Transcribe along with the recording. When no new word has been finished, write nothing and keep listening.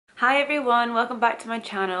Hi everyone, welcome back to my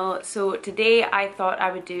channel. So today I thought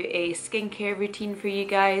I would do a skincare routine for you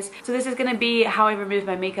guys. So this is going to be how I remove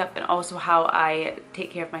my makeup and also how I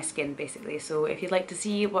take care of my skin basically. So if you'd like to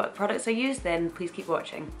see what products I use, then please keep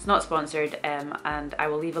watching. It's not sponsored and I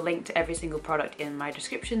will leave a link to every single product in my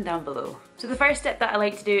description down below. So the first step that I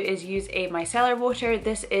like to do is use a micellar water.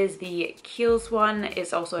 This is the Khiels one.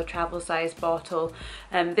 It's also a travel size bottle.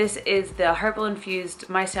 This is the herbal infused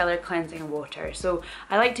micellar cleansing water. So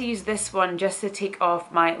I like to use this one just to take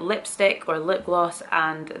off my lipstick or lip gloss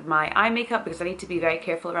and my eye makeup because I need to be very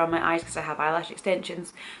careful around my eyes because I have eyelash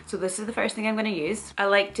extensions. So this is the first thing I'm going to use. I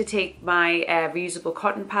like to take my reusable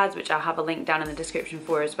cotton pads, which I'll have a link down in the description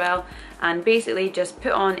for as well, and basically just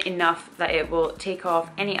put on enough that it will take off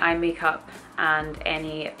any eye makeup and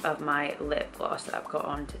any of my lip gloss that I've got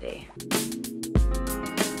on today.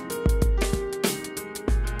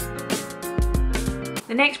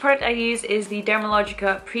 The next product I use is the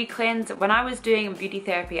Dermalogica Pre Cleanse. When I was doing beauty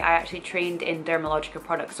therapy, I actually trained in Dermalogica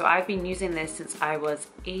products. So I've been using this since I was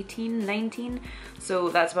 18, 19. So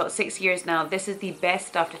that's about 6 years now. This is the best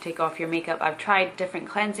stuff to take off your makeup. I've tried different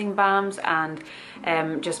cleansing balms and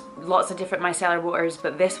just lots of different micellar waters,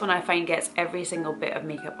 but this one I find gets every single bit of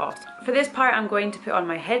makeup off. For this part, I'm going to put on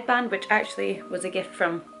my headband, which actually was a gift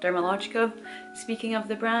from Dermalogica, speaking of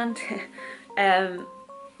the brand.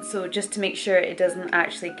 So just to make sure it doesn't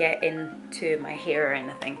actually get into my hair or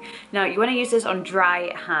anything. Now you want to use this on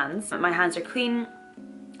dry hands. My hands are clean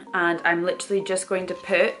and I'm literally just going to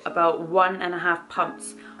put about 1.5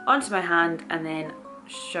 pumps onto my hand and then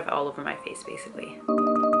shove it all over my face basically.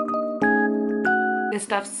 This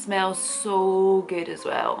stuff smells so good as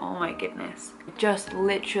well, oh my goodness. It just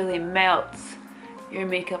literally melts your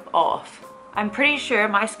makeup off. I'm pretty sure,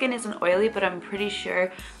 my skin isn't oily, but I'm pretty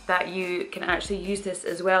sure that you can actually use this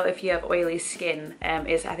as well if you have oily skin.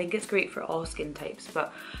 I think it's great for all skin types,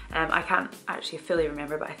 but I can't actually fully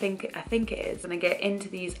remember, but I think it is. I'm gonna get into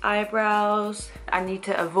these eyebrows. I need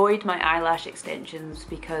to avoid my eyelash extensions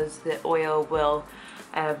because the oil will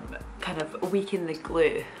kind of weaken the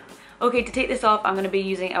glue. Okay, to take this off, I'm going to be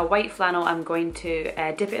using a white flannel. I'm going to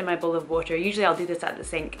dip it in my bowl of water. Usually I'll do this at the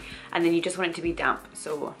sink, and then you just want it to be damp,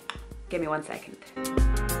 so give me 1 second.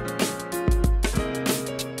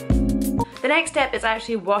 The next step is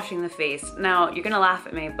actually washing the face. Now, you're gonna laugh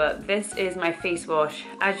at me, but this is my face wash.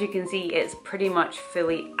 As you can see, it's pretty much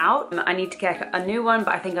fully out. I need to get a new one,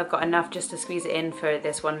 but I think I've got enough just to squeeze it in for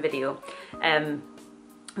this one video.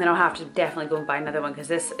 Then I'll have to definitely go and buy another one because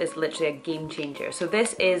this is literally a game changer. So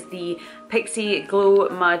this is the Pixi Glow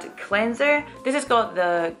Mud Cleanser. This has got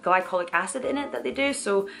the glycolic acid in it that they do.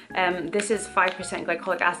 So this is 5%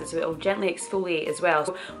 glycolic acid, so it will gently exfoliate as well.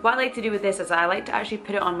 So what I like to do with this is I like to actually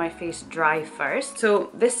put it on my face dry first. So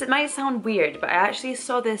this might sound weird, but I actually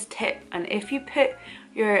saw this tip, and if you put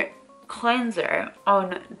your cleanser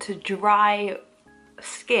on to dry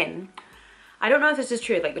skin, I don't know if this is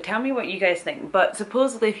true, like, but tell me what you guys think, but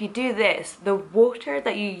supposedly if you do this, the water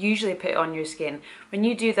that you usually put on your skin, when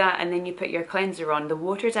you do that and then you put your cleanser on, the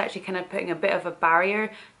water is actually kind of putting a bit of a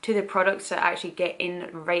barrier to the products to actually get in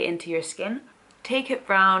right into your skin. Take it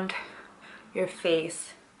round your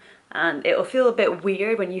face and it'll feel a bit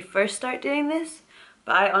weird when you first start doing this,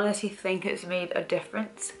 but I honestly think it's made a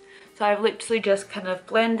difference. So I've literally just kind of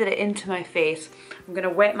blended it into my face. I'm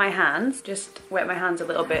gonna wet my hands, just wet my hands a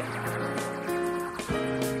little bit.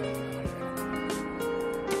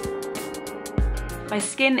 My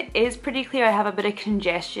skin is pretty clear. I have a bit of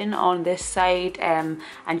congestion on this side and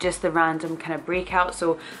just the random kind of breakout.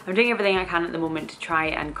 So I'm doing everything I can at the moment to try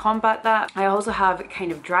and combat that. I also have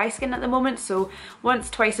kind of dry skin at the moment. So once,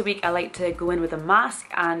 twice a week, I like to go in with a mask,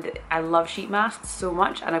 and I love sheet masks so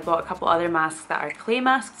much. And I've got a couple other masks that are clay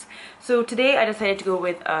masks. So today I decided to go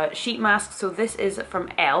with a sheet mask. So this is from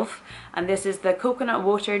e.l.f. and this is the coconut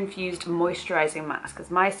water infused moisturizing mask, because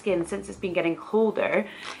my skin, since it's been getting colder,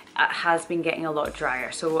 has been getting a lot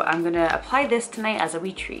drier. So I'm gonna apply this tonight as a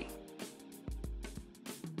wee treat.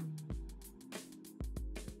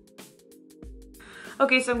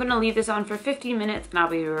 Okay, so I'm gonna leave this on for 15 minutes and I'll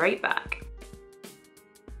be right back.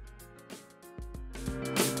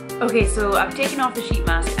 Okay, so I've taken off the sheet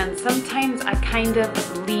mask, and sometimes I kind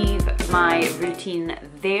of leave my routine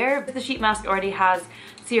there. But the sheet mask already has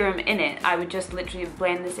serum in it. I would just literally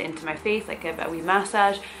blend this into my face like a wee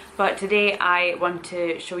massage. But today I want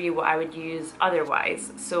to show you what I would use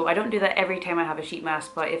otherwise. So I don't do that every time I have a sheet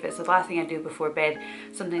mask, but if it's the last thing I do before bed,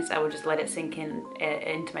 sometimes I will just let it sink in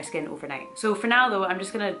into my skin overnight. So for now though, I'm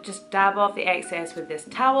just gonna dab off the excess with this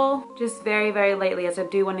towel, just very, very lightly, as I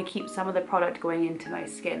do want to keep some of the product going into my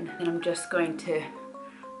skin. And I'm just going to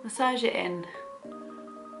massage it in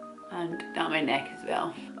and down my neck as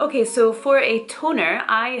well. Okay, so for a toner,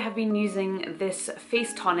 I have been using this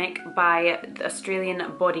face tonic by the Australian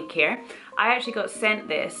Bodycare. I actually got sent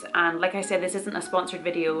this, and like I said, this isn't a sponsored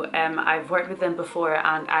video. I've worked with them before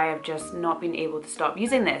and I have just not been able to stop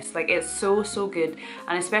using this. Like, it's so good,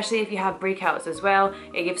 and especially if you have breakouts as well,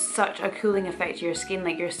 it gives such a cooling effect to your skin.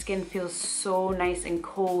 Like, your skin feels so nice and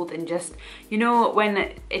cold, and just, you know, when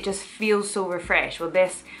it just feels so refreshed. Well,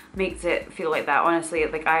 this makes it feel like that. Honestly,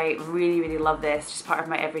 like, I really love this, just part of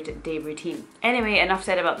my everyday routine. Anyway, enough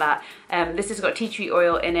said about that. This has got tea tree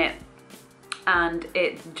oil in it, and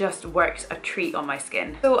it just works a treat on my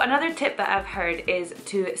skin. So another tip that I've heard is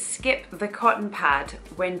to skip the cotton pad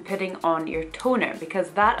when putting on your toner,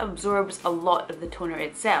 because that absorbs a lot of the toner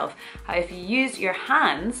itself. If you use your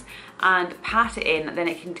hands and pat it in, then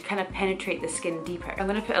it can kind of penetrate the skin deeper. I'm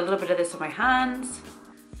going to put a little bit of this on my hands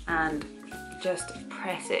and just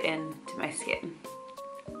press it into my skin.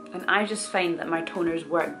 And I just find that my toners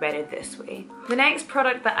work better this way. The next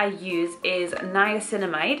product that I use is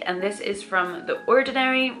niacinimide, and this is from The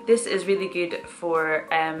Ordinary. This is really good for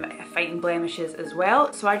fighting blemishes as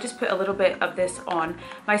well. So I just put a little bit of this on.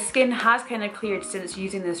 My skin has kind of cleared since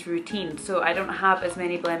using this routine, so I don't have as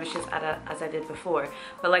many blemishes as I did before.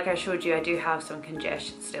 But like I showed you, I do have some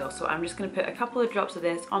congestion still. So I'm just going to put a couple of drops of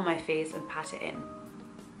this on my face and pat it in.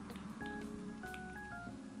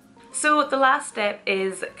 So the last step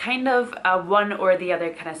is kind of a one or the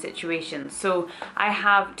other kind of situation. So I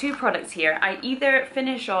have two products here. I either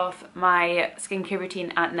finish off my skincare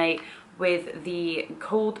routine at night with the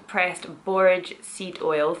cold pressed borage seed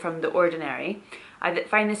oil from The Ordinary. I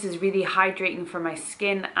find this is really hydrating for my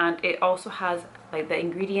skin, and it also has, like, the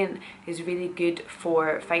ingredient is really good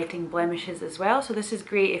for fighting blemishes as well. So this is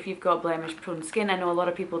great if you've got blemish prone skin. I know a lot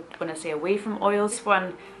of people want to stay away from oils. This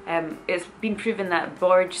one, it's been proven that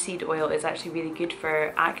borage seed oil is actually really good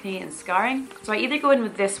for acne and scarring. So I either go in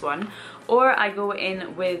with this one, or I go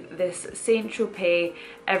in with this Saint Tropez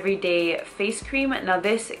Everyday face cream. Now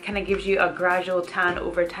this kind of gives you a gradual tan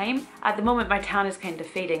over time. At the moment my tan is kind of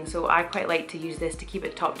fading, so I quite like to use this to keep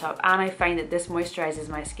it topped up, and I find that this moisturizes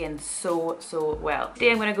my skin so well.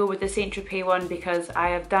 Today I'm going to go with the Saint Tropez one because I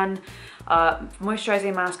have done a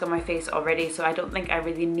moisturizing mask on my face already, so I don't think I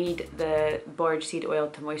really need the borage seed oil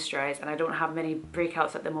to moisturize, and I don't have many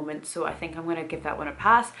breakouts at the moment, so I think I'm going to give that one a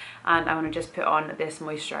pass, and I'm going to just put on this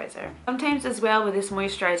moisturizer. Sometimes as well with this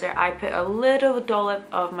moisturizer I put a little dollop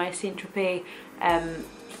of my Saint Tropez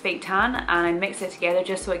fake tan, and I mix it together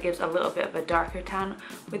just so it gives a little bit of a darker tan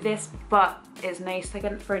with this, but it's nice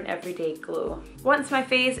like for an everyday glow. Once my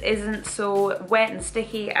face isn't so wet and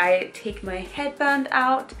sticky, I take my headband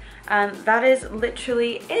out, and that is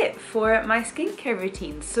literally it for my skincare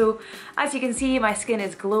routine. So as you can see, my skin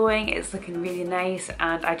is glowing, it's looking really nice,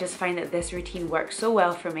 and I just find that this routine works so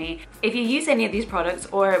well for me. If you use any of these products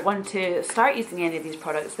or want to start using any of these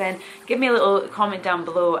products, then give me a little comment down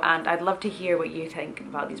below, and I'd love to hear what you think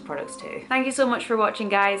about these products too. Thank you so much for watching,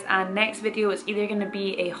 guys, and next video is either going to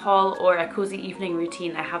be a haul or a cozy evening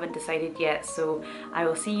routine. I haven't decided yet, so I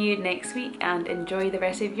will see you next week, and enjoy the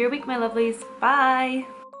rest of your week, my lovelies. Bye!